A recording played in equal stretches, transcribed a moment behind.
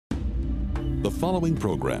The following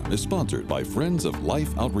program is sponsored by Friends of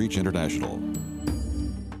Life Outreach International.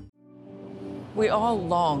 We all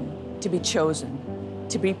long to be chosen,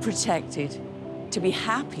 to be protected, to be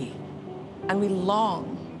happy, and we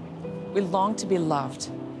long to be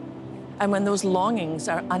loved. And when those longings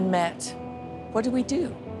are unmet, what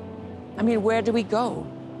do? I mean, where do we go?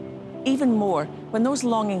 Even more, when those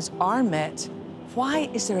longings are met, why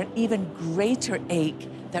is there an even greater ache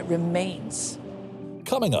that remains?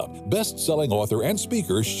 Coming up, best-selling author and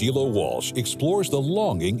speaker Sheila Walsh explores the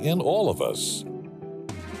longing in all of us.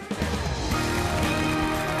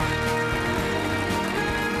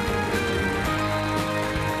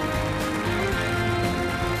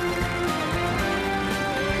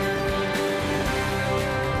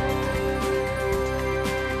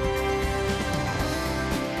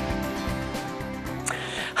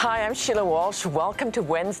 Hi, I'm Sheila Walsh. Welcome to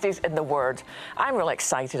Wednesdays in the Word. I'm really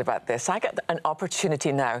excited about this. I get an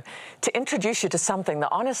opportunity now to introduce you to something that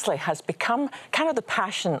honestly has become kind of the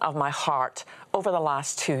passion of my heart over the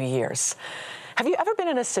last 2 years. Have you ever been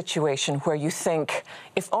in a situation where you think,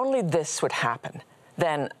 if only this would happen,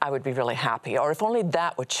 then I would be really happy, or if only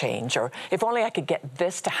that would change, or if only I could get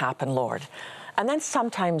this to happen, Lord? And then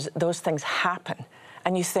sometimes those things happen,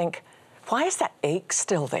 and you think, why is that ache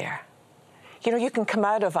still there? You know, you can come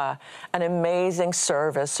out of an amazing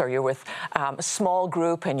service, or you're with a small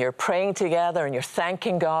group and you're praying together and you're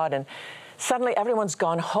thanking God, and suddenly everyone's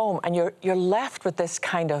gone home and you're left with this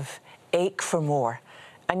kind of ache for more.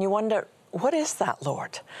 And you wonder, what is that,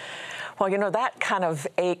 Lord? Well, you know, that kind of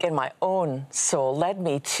ache in my own soul led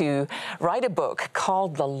me to write a book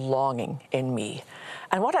called The Longing in Me.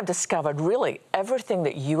 And what I've discovered, really, everything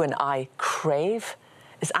that you and I crave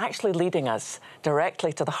is actually leading us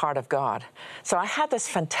directly to the heart of God. So I had this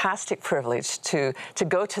fantastic privilege to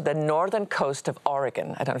go to the northern coast of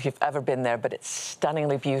Oregon. I don't know if you've ever been there, but it's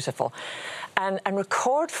stunningly beautiful. And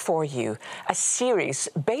record for you a series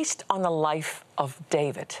based on the life of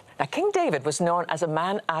David. Now, King David was known as a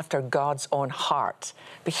man after God's own heart.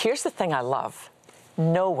 But here's the thing I love.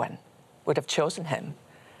 No one would have chosen him.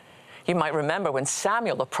 You might remember when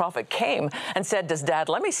Samuel the prophet came and said to his dad,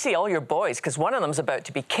 let me see all your boys, because one of them's about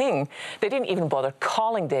to be king. They didn't even bother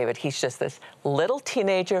calling David. He's just this little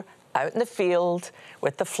teenager out in the field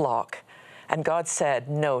with the flock. And God said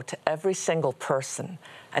no to every single person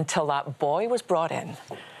until that boy was brought in.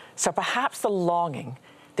 So perhaps the longing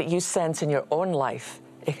that you sense in your own life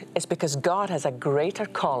is because God has a greater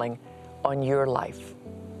calling on your life.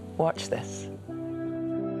 Watch this.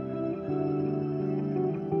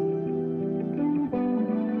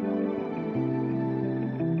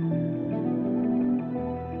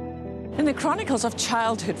 In the chronicles of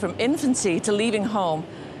childhood, from infancy to leaving home,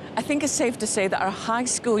 I think it's safe to say that our high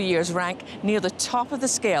school years rank near the top of the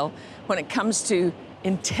scale when it comes to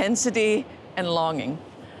intensity and longing.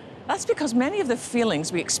 That's because many of the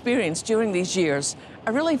feelings we experience during these years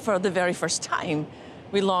are really for the very first time.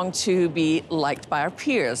 We long to be liked by our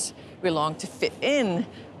peers. We long to fit in.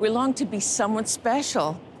 We long to be someone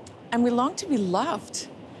special. And we long to be loved.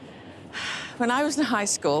 When I was in high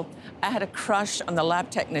school, I had a crush on the lab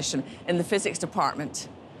technician in the physics department.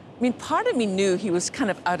 I mean, part of me knew he was kind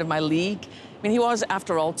of out of my league. I mean, he was,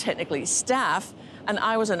 after all, technically staff, and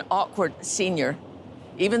I was an awkward senior.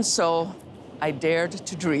 Even so, I dared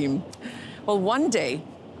to dream. Well, one day,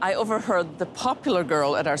 I overheard the popular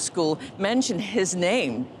girl at our school mention his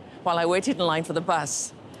name while I waited in line for the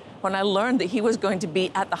bus. When I learned that he was going to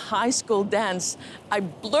be at the high school dance, I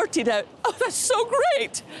blurted out, "Oh, that's so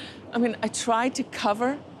great!" I mean, I tried to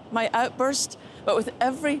cover my outburst, but with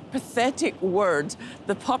every pathetic word,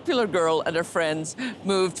 the popular girl and her friends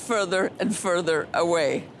moved further and further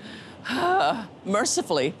away.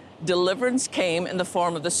 Mercifully, deliverance came in the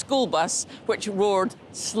form of the school bus, which roared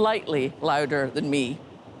slightly louder than me.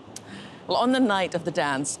 Well, on the night of the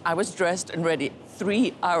dance, I was dressed and ready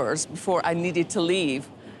 3 hours before I needed to leave.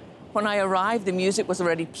 When I arrived, the music was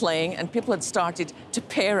already playing and people had started to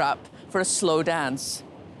pair up for a slow dance.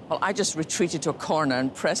 Well, I just retreated to a corner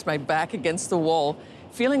and pressed my back against the wall,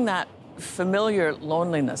 feeling that familiar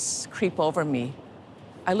loneliness creep over me.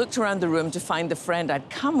 I looked around the room to find the friend I'd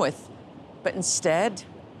come with, but instead,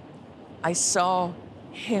 I saw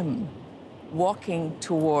him walking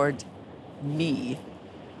toward me.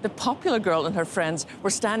 The popular girl and her friends were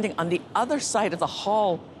standing on the other side of the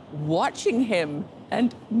hall, watching him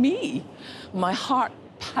and me. My heart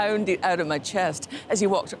pounded out of my chest as he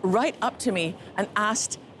walked right up to me and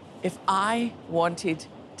asked if I wanted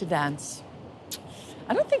to dance.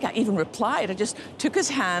 I don't think I even replied. I just took his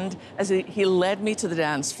hand as he led me to the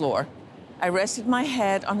dance floor. I rested my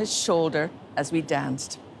head on his shoulder as we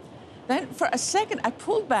danced. Then for a second, I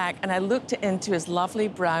pulled back and I looked into his lovely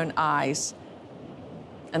brown eyes.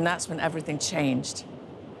 And that's when everything changed.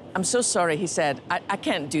 "I'm so sorry," he said. I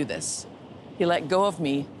can't do this." He let go of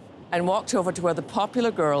me and walked over to where the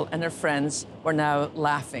popular girl and her friends were now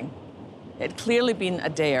laughing. It had clearly been a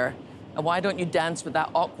dare, a "why don't you dance with that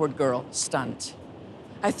awkward girl" stunt.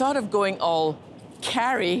 I thought of going all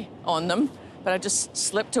Carrie on them, but I just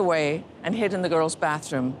slipped away and hid in the girls'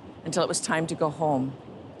 bathroom until it was time to go home.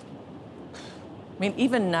 I mean,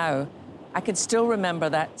 even now, I can still remember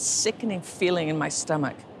that sickening feeling in my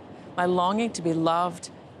stomach. My longing to be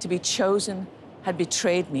loved, to be chosen, had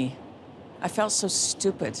betrayed me. I felt so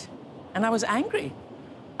stupid, and I was angry.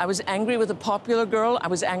 I was angry with the popular girl. I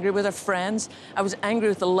was angry with her friends. I was angry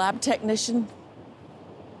with the lab technician.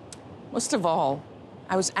 Most of all,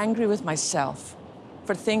 I was angry with myself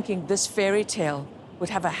for thinking this fairy tale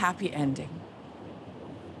would have a happy ending.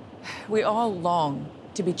 We all long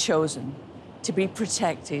to be chosen, to be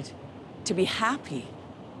protected, to be happy,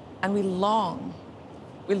 and we long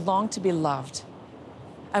to be loved.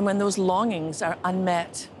 And when those longings are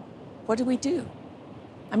unmet, what do?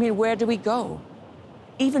 I mean, where do we go?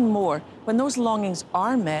 Even more, when those longings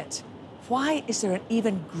are met, why is there an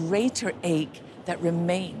even greater ache that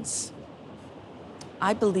remains?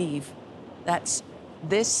 I believe that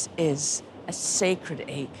this is a sacred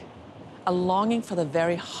ache, a longing for the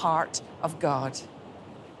very heart of God.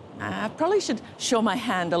 I probably should show my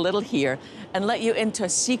hand a little here and let you into a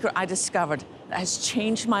secret I discovered that has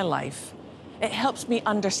changed my life. It helps me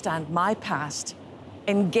understand my past,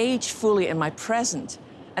 engage fully in my present,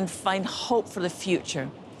 and find hope for the future.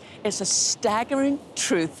 It's a staggering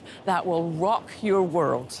truth that will rock your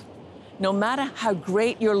world. No matter how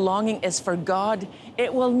great your longing is for God,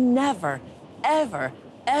 it will never, ever,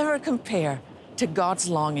 ever compare to God's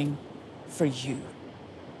longing for you.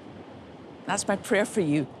 That's my prayer for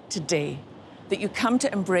you today, that you come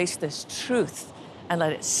to embrace this truth and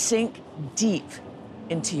let it sink deep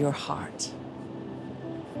into your heart.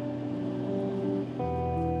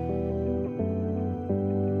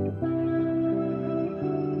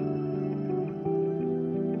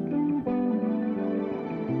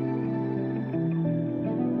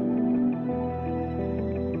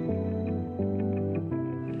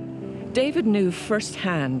 David knew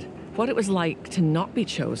firsthand what it was like to not be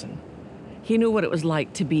chosen. He knew what it was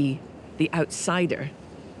like to be the outsider,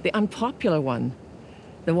 the unpopular one,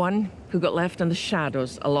 the one who got left in the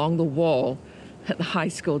shadows along the wall at the high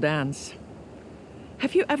school dance.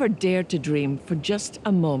 Have you ever dared to dream for just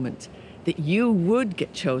a moment that you would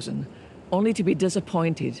get chosen, only to be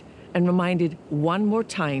disappointed and reminded one more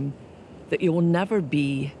time that you will never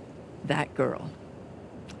be that girl?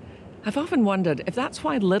 I've often wondered if that's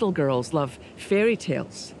why little girls love fairy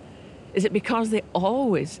tales. Is it because they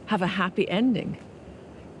always have a happy ending?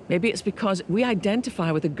 Maybe it's because we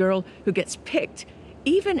identify with a girl who gets picked,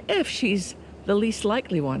 even if she's the least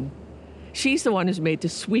likely one. She's the one who's made to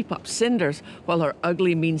sweep up cinders while her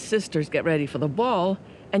ugly, mean sisters get ready for the ball,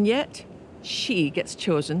 and yet she gets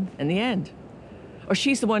chosen in the end. Or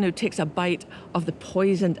she's the one who takes a bite of the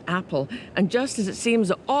poisoned apple, and just as it seems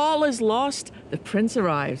that all is lost, the prince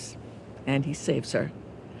arrives, and he saves her.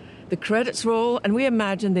 The credits roll, and we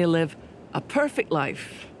imagine they live a perfect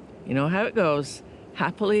life. You know how it goes,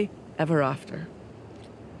 happily ever after.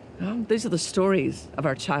 Well, these are the stories of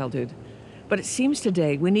our childhood. But it seems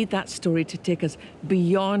today we need that story to take us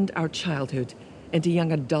beyond our childhood into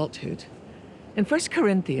young adulthood. In 1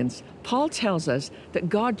 Corinthians, Paul tells us that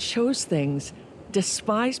God chose things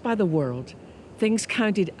despised by the world, things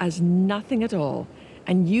counted as nothing at all,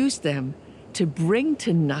 and used them to bring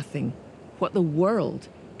to nothing what the world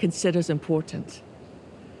considers important.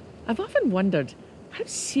 I've often wondered how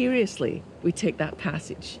seriously we take that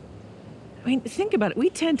passage. I mean, think about it. We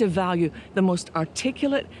tend to value the most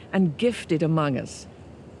articulate and gifted among us.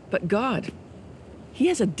 But God, He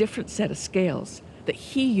has a different set of scales that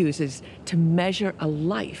He uses to measure a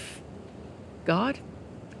life. God,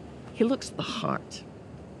 He looks at the heart.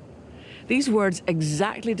 These words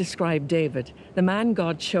exactly describe David, the man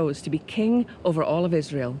God chose to be king over all of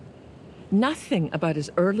Israel. Nothing about his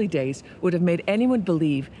early days would have made anyone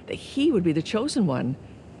believe that he would be the chosen one.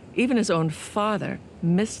 Even his own father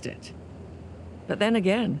missed it. But then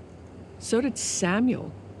again, so did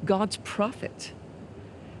Samuel, God's prophet.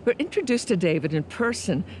 We're introduced to David in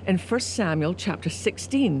person in 1 Samuel chapter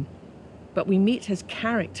 16, but we meet his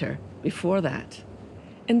character before that.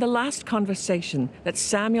 In the last conversation that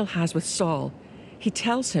Samuel has with Saul, he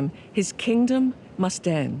tells him his kingdom must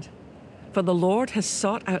end. For the Lord has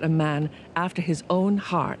sought out a man after his own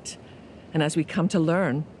heart. And as we come to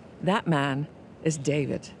learn, that man is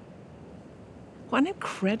David. What an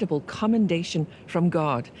incredible commendation from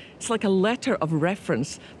God. It's like a letter of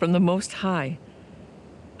reference from the Most High.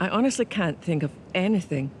 I honestly can't think of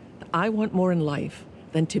anything that I want more in life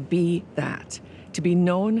than to be that, to be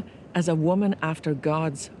known as a woman after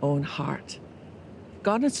God's own heart.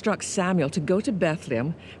 God instructs Samuel to go to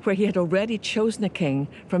Bethlehem, where he had already chosen a king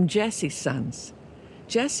from Jesse's sons.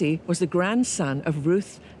 Jesse was the grandson of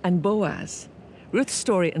Ruth and Boaz. Ruth's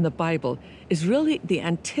story in the Bible is really the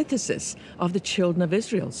antithesis of the children of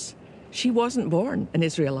Israel's. She wasn't born an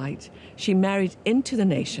Israelite. She married into the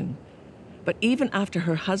nation. But even after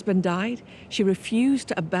her husband died, she refused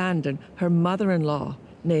to abandon her mother-in-law,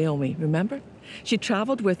 Naomi, remember? She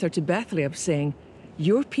traveled with her to Bethlehem saying,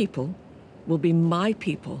 "Your people will be my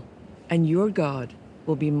people, and your God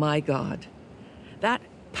will be my God." That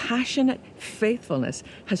passionate faithfulness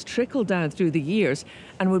has trickled down through the years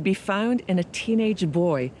and would be found in a teenage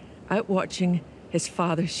boy out watching his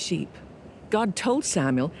father's sheep. God told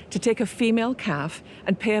Samuel to take a female calf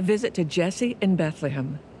and pay a visit to Jesse in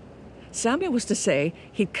Bethlehem. Samuel was to say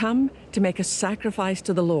he'd come to make a sacrifice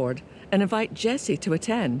to the Lord and invite Jesse to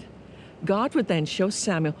attend. God would then show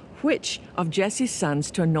Samuel which of Jesse's sons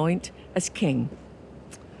to anoint as king.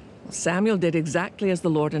 Samuel did exactly as the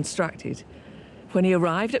Lord instructed. When he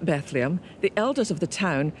arrived at Bethlehem, the elders of the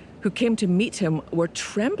town who came to meet him were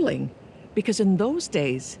trembling, because in those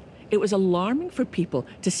days it was alarming for people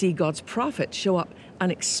to see God's prophet show up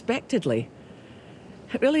unexpectedly.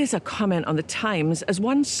 It really is a comment on the times. As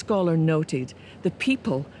one scholar noted, the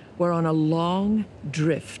people were on a long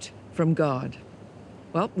drift from God.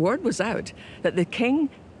 Well, word was out that the king,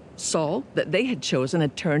 Saul, that they had chosen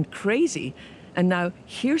had turned crazy, and now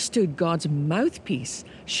here stood God's mouthpiece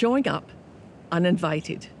showing up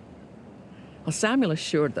uninvited. Well, Samuel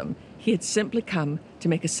assured them he had simply come to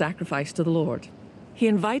make a sacrifice to the Lord. He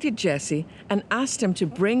invited Jesse and asked him to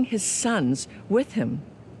bring his sons with him.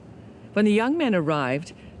 When the young men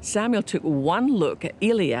arrived, Samuel took one look at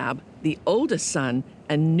Eliab, the oldest son,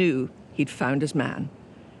 and knew he'd found his man.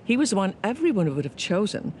 He was the one everyone would have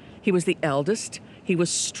chosen. He was the eldest, he was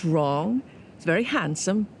strong, he was very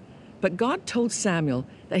handsome, but God told Samuel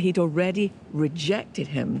that he'd already rejected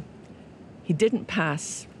him. He didn't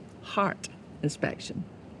pass heart inspection.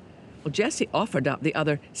 Well, Jesse offered up the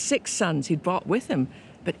other 6 sons he'd brought with him,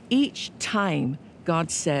 but each time God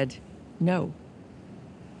said no.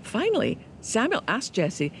 Finally, Samuel asked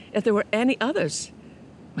Jesse if there were any others.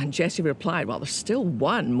 And Jesse replied, well, there's still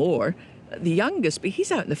one more, the youngest, but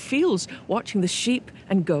he's out in the fields watching the sheep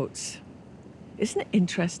and goats. Isn't it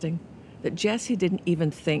interesting that Jesse didn't even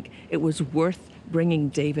think it was worth bringing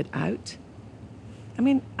David out? I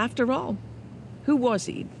mean, after all, who was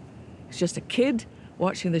he? He's just a kid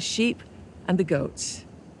watching the sheep and the goats.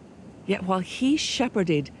 Yet while he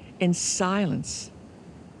shepherded in silence,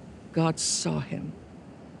 God saw him.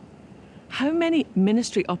 How many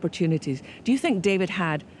ministry opportunities do you think David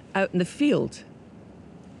had out in the field?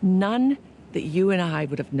 None that you and I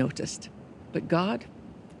would have noticed. But God,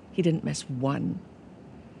 he didn't miss one.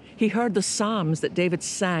 He heard the psalms that David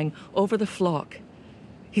sang over the flock.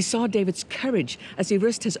 He saw David's courage as he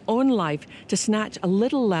risked his own life to snatch a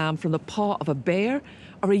little lamb from the paw of a bear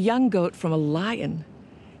or a young goat from a lion.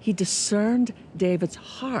 He discerned David's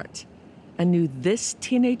heart and knew this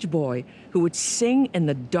teenage boy who would sing in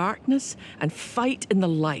the darkness and fight in the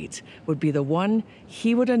light would be the one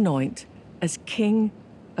he would anoint as King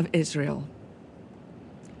of Israel.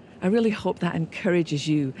 I really hope that encourages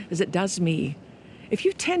you, as it does me. If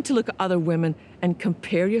you tend to look at other women and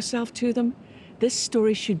compare yourself to them, this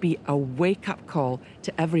story should be a wake-up call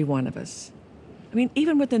to every one of us. I mean,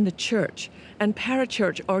 even within the church and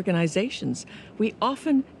parachurch organizations, we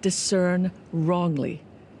often discern wrongly.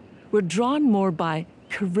 We're drawn more by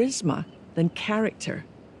charisma than character.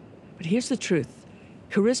 But here's the truth.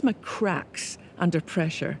 Charisma cracks under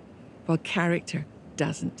pressure, while character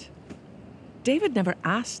doesn't. David never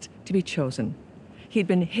asked to be chosen. He'd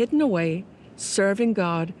been hidden away, serving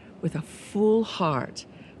God with a full heart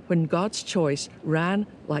when God's choice ran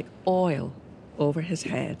like oil over his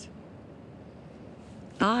head.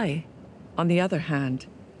 I, on the other hand,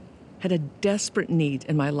 had a desperate need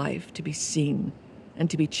in my life to be seen and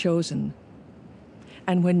to be chosen.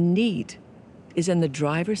 And when need is in the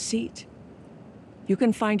driver's seat, you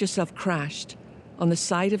can find yourself crashed on the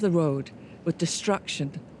side of the road with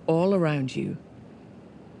destruction all around you,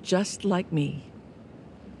 just like me,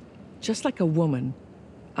 just like a woman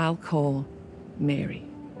I'll call Mary.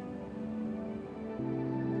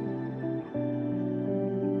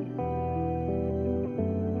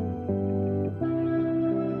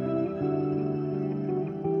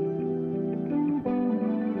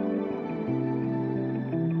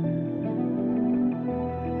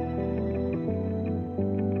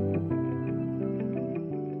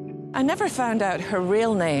 I never found out her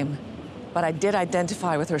real name, but I did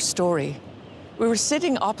identify with her story. We were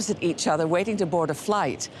sitting opposite each other waiting to board a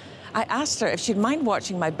flight. I asked her if she'd mind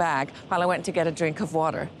watching my bag while I went to get a drink of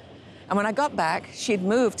water. And when I got back, she'd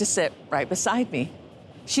moved to sit right beside me.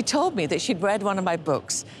 She told me that she'd read one of my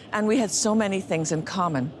books, and we had so many things in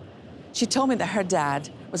common. She told me that her dad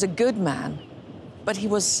was a good man, but he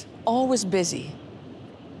was always busy.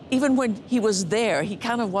 Even when he was there, he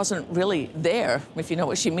kind of wasn't really there, if you know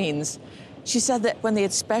what she means. She said that when they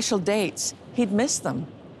had special dates, he'd miss them.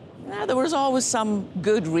 Now, there was always some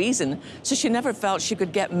good reason, so she never felt she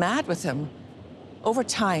could get mad with him. Over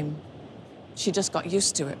time, she just got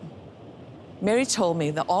used to it. Mary told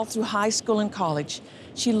me that all through high school and college,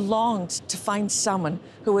 she longed to find someone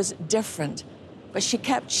who was different, but she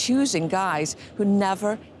kept choosing guys who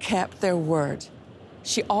never kept their word.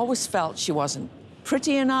 She always felt she wasn't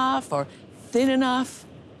pretty enough or thin enough.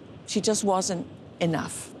 She just wasn't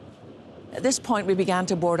enough. At this point, we began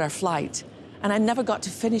to board our flight, and I never got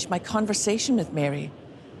to finish my conversation with Mary.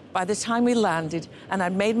 By the time we landed and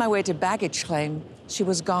I'd made my way to baggage claim, she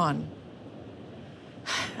was gone.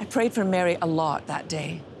 I prayed for Mary a lot that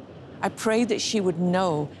day. I prayed that she would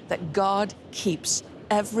know that God keeps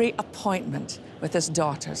every appointment with his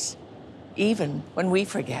daughters, even when we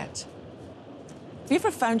forget. Have you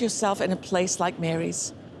ever found yourself in a place like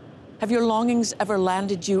Mary's? Have your longings ever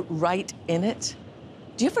landed you right in it?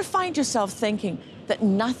 Do you ever find yourself thinking that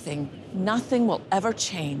nothing will ever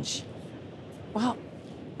change? Well,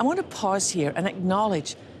 I want to pause here and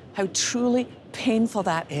acknowledge how truly painful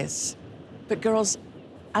that is. But girls,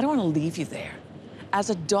 I don't want to leave you there. As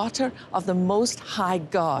a daughter of the Most High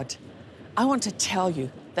God, I want to tell you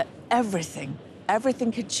that everything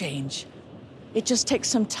could change. It just takes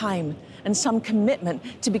some time and some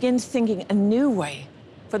commitment to begin thinking a new way.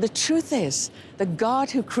 For the truth is, the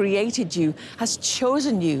God who created you has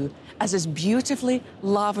chosen you as his beautifully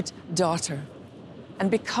loved daughter. And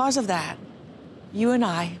because of that, you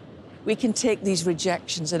and we can take these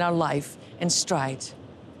rejections in our life in stride.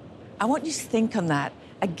 I want you to think on that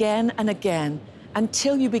again and again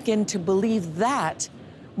until you begin to believe that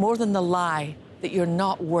more than the lie that you're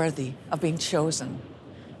not worthy of being chosen.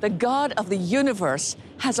 The God of the universe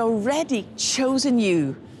has already chosen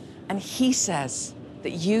you, and he says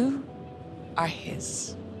that you are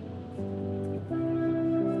his.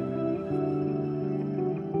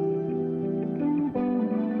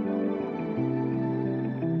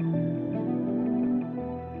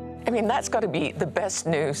 I mean, that's got to be the best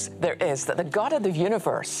news there is, that the God of the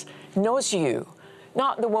universe knows you,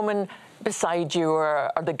 not the woman beside you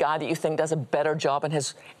or the guy that you think does a better job in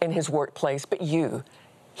his workplace, but you.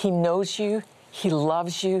 He knows you, he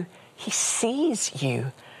loves you, he sees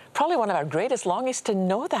you. Probably one of our greatest longings to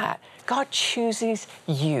know that. God chooses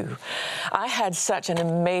you. I had such an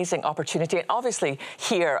amazing opportunity. And obviously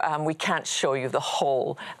here we can't show you the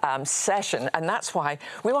whole session, and that's why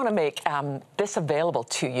we want to make this available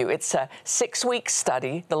to you. It's a 6-week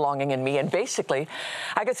study, The Longing in Me, and basically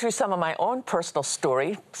I go through some of my own personal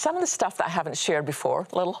story, some of the stuff that I haven't shared before,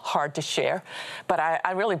 a little hard to share, but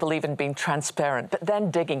I really believe in being transparent, but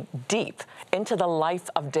then digging deep into the life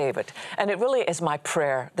of David. And it really is my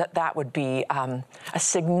prayer that that would be a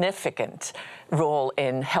significant role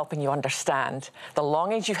in helping you understand the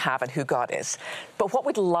longings you have and who God is. But what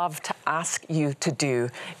we'd love to ask you to do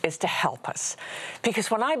is to help us. Because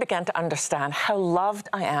when I began to understand how loved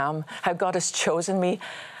I am, how God has chosen me,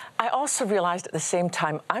 I also realized at the same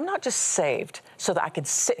time, I'm not just saved so that I can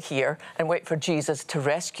sit here and wait for Jesus to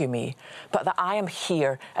rescue me, but that I am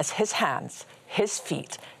here as his hands, his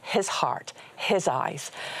feet, his heart, his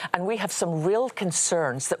eyes. And we have some real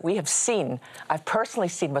concerns that we have seen, I've personally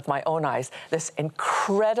seen with my own eyes, this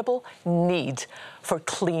incredible need for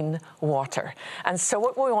clean water. And so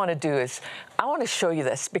what we want to do is, I want to show you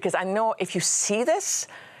this, because I know if you see this,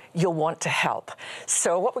 you'll want to help.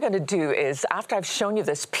 So what we're going to do is, after I've shown you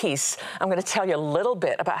this piece, I'm going to tell you a little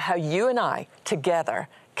bit about how you and I together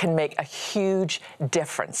can make a huge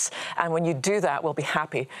difference. And when you do that, we'll be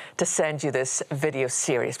happy to send you this video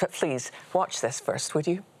series. But please watch this first, would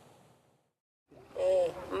you?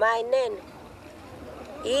 My name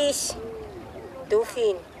is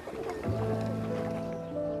Dufin.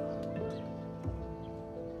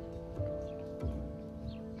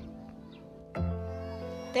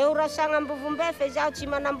 Teura sangan buvumbefe zao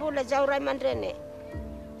chimanambula zao raimandrene.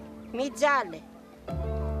 Mijale.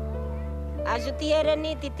 Azutiere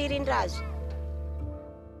ni titirindraz.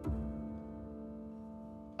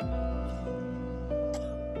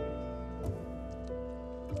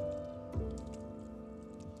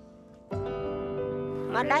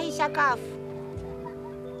 Malahi sakaf.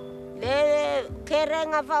 Le Kere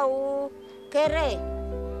nga vau, kere.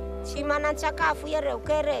 Si manan sakafo yareo,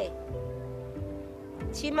 kere.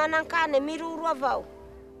 Si manan kane, mirurua vau.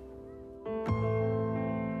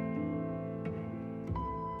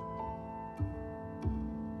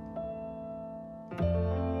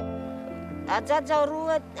 Ajaja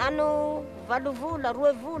rua, valu vula,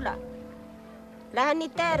 rua vula. Lahani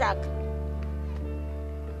terak.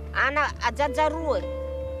 Ana ajaja rua.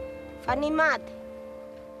 Fanimate.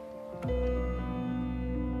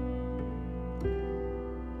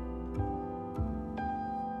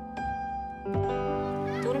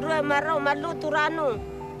 Tunrua marau malutu ranu.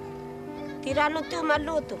 Tiranu tu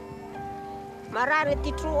malutu. Marare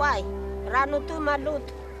titruai. Ranu tu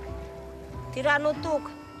malutu. Tiranu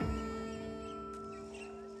tuk.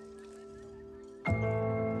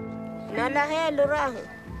 Nalahelo rahu.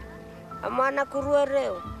 Amana kurua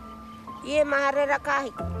reo. Ie maharera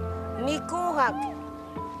kahiko. Nikuhak.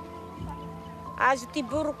 Azu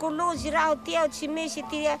tiburu kuluzi rahu tiao chimisi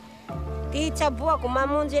tia. Ti chabua ku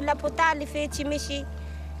mamunje la potali fe chimisi.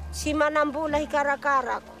 Si manambula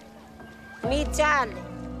hikarakara ku. Mi chale.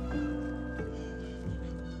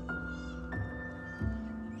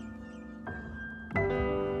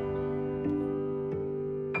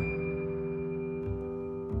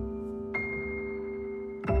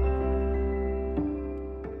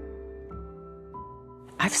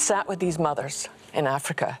 I've sat with these mothers in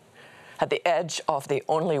Africa at the edge of the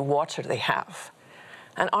only water they have.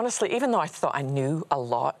 And honestly, even though I thought I knew a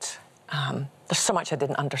lot, there's so much I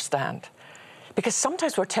didn't understand. Because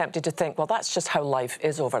sometimes we're tempted to think, well, that's just how life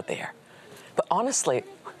is over there. But honestly,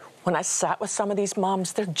 when I sat with some of these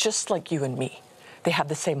moms, they're just like you and me. They have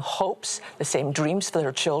the same hopes, the same dreams for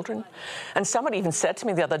their children. And someone even said to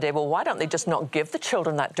me the other day, well, why don't they just not give the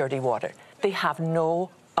children that dirty water? They have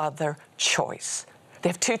no other choice. They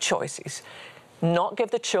have two choices. Not give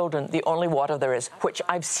the children the only water there is, which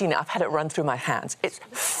I've seen it, I've had it run through my hands. It's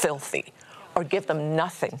filthy. Or give them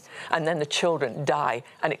nothing, and then the children die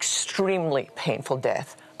an extremely painful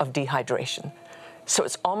death of dehydration. So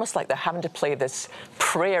it's almost like they're having to play this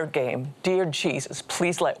prayer game. Dear Jesus,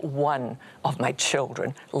 please let one of my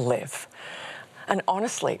children live. And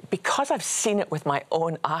honestly, because I've seen it with my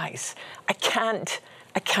own eyes, I can't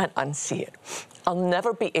unsee it. I'll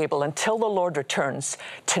never be able, until the Lord returns,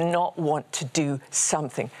 to not want to do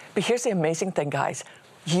something. But here's the amazing thing, guys.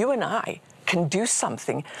 You and I can do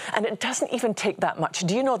something, and it doesn't even take that much.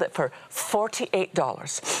 Do you know that for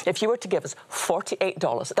 $48, if you were to give us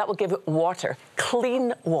 $48, that will give water,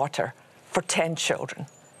 clean water, for 10 children.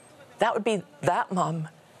 That would be that mum,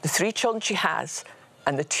 the 3 children she has,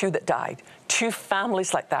 and the 2 that died. 2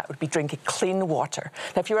 families like that would be drinking clean water.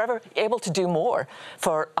 Now, if you're ever able to do more,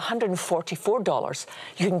 for $144,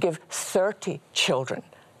 you can give 30 children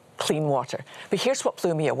clean water. But here's what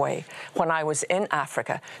blew me away. When I was in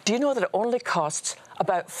Africa, do you know that it only costs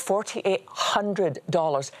about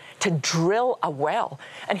 $4,800 to drill a well?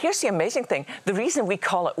 And here's the amazing thing. The reason we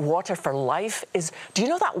call it water for life is, do you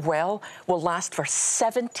know that well will last for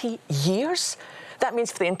 70 years? That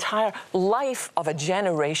means for the entire life of a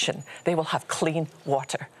generation, they will have clean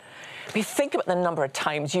water. I mean, think about the number of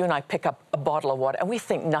times you and I pick up a bottle of water and we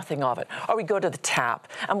think nothing of it. Or we go to the tap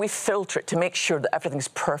and we filter it to make sure that everything's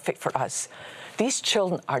perfect for us. These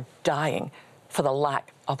children are dying for the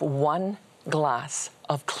lack of 1 glass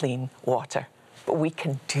of clean water. But we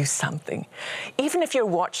can do something. Even if you're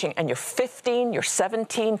watching and you're 15, you're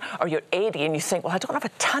 17, or you're 80 and you think, well, I don't have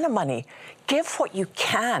a ton of money, give what you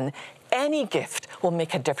can. Any gift will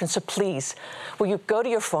make a difference. So please, will you go to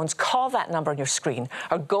your phones, call that number on your screen,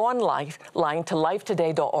 or go online to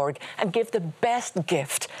lifetoday.org and give the best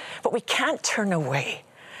gift. But we can't turn away.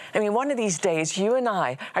 I mean, one of these days, you and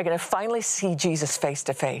I are going to finally see Jesus face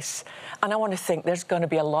to face. And I want to think there's going to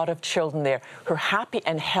be a lot of children there who are happy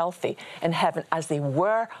and healthy in heaven as they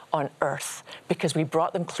were on earth, because we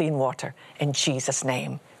brought them clean water in Jesus'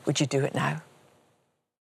 name. Would you do it now?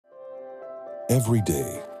 Every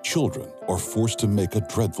day, children are forced to make a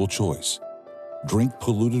dreadful choice: drink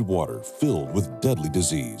polluted water filled with deadly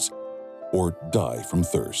disease, or die from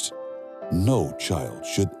thirst. No child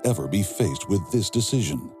should ever be faced with this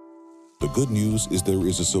decision. The good news is there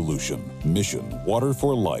is a solution. Mission Water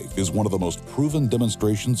for Life is one of the most proven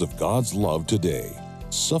demonstrations of God's love today.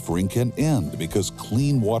 Suffering can end because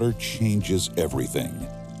clean water changes everything.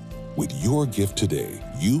 With your gift today,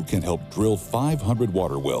 you can help drill 500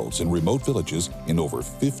 water wells in remote villages in over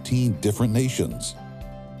 15 different nations.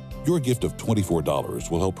 Your gift of $24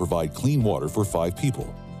 will help provide clean water for 5 people.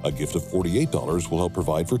 A gift of $48 will help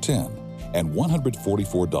provide for 10. And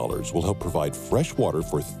 $144 will help provide fresh water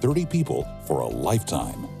for 30 people for a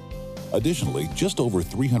lifetime. Additionally, just over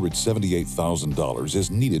 $378,000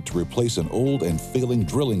 is needed to replace an old and failing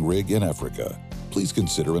drilling rig in Africa. Please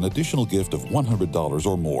consider an additional gift of $100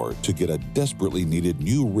 or more to get a desperately needed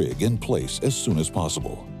new rig in place as soon as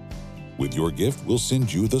possible. With your gift, we'll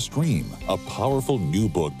send you The Stream, a powerful new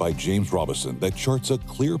book by James Robison that charts a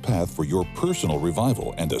clear path for your personal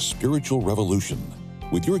revival and a spiritual revolution.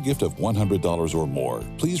 With your gift of $100 or more,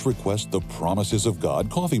 please request the Promises of God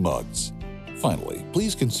coffee mugs. Finally,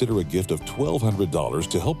 please consider a gift of $1,200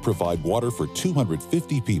 to help provide water for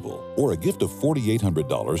 250 people, or a gift of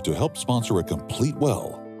 $4,800 to help sponsor a complete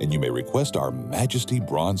well, and you may request our Majesty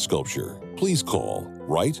bronze sculpture. Please call,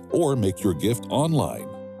 write, or make your gift online.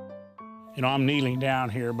 You know, I'm kneeling down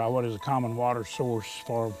here by what is a common water source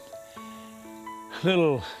for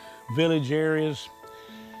little village areas.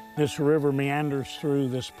 This river meanders through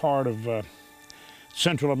this part of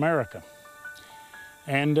Central America,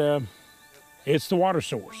 and it's the water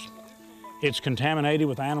source. It's contaminated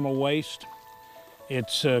with animal waste.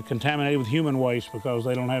 It's contaminated with human waste because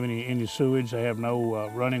they don't have any sewage. They have no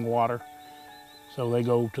running water. So they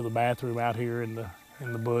go to the bathroom out here in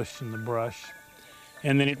the bush and the brush.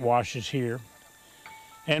 And then it washes here.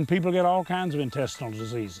 And people get all kinds of intestinal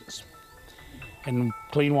diseases. And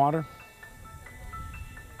clean water,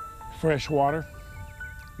 fresh water,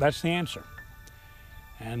 that's the answer.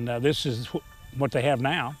 And this is what they have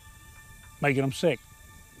now, making them sick,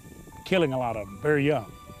 killing a lot of them, very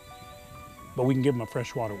young. But we can give them a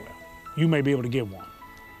fresh water well. You may be able to give one,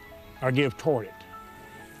 or give toward it,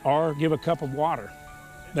 or give a cup of water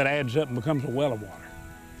that adds up and becomes a well of water.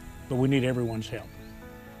 But we need everyone's help.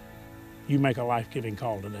 You make a life-giving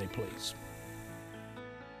call today, please.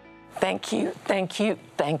 Thank you, thank you,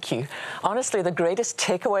 thank you. Honestly, the greatest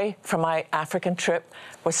takeaway from my African trip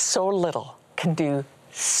was so little can do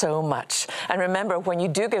so much. And remember, when you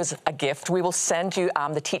do give us a gift, we will send you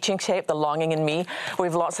the teaching tape, The Longing in Me. We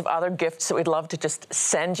have lots of other gifts that we'd love to just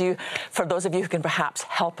send you for those of you who can perhaps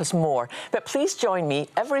help us more. But please join me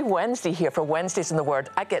every Wednesday here for Wednesdays in the Word.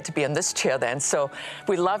 I get to be in this chair then. So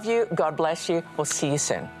we love you. God bless you. We'll see you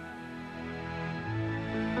soon.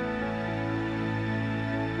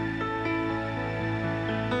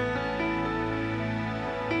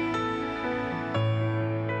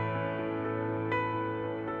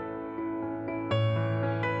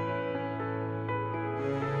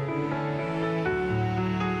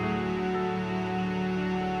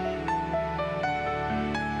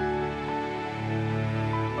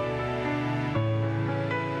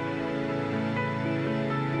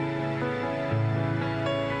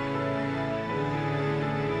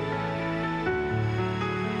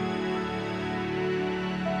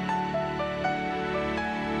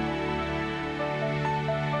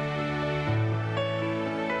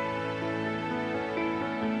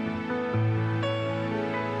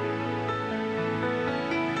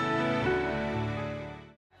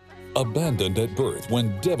 Abandoned at birth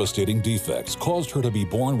when devastating defects caused her to be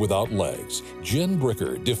born without legs, Jen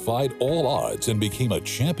Bricker defied all odds and became a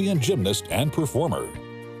champion gymnast and performer.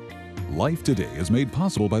 Life Today is made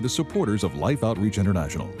possible by the supporters of Life Outreach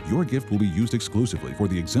International. Your gift will be used exclusively for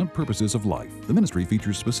the exempt purposes of life. The ministry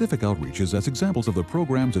features specific outreaches as examples of the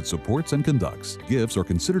programs it supports and conducts. Gifts are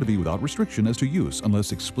considered to be without restriction as to use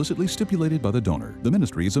unless explicitly stipulated by the donor. The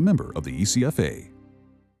ministry is a member of the ECFA.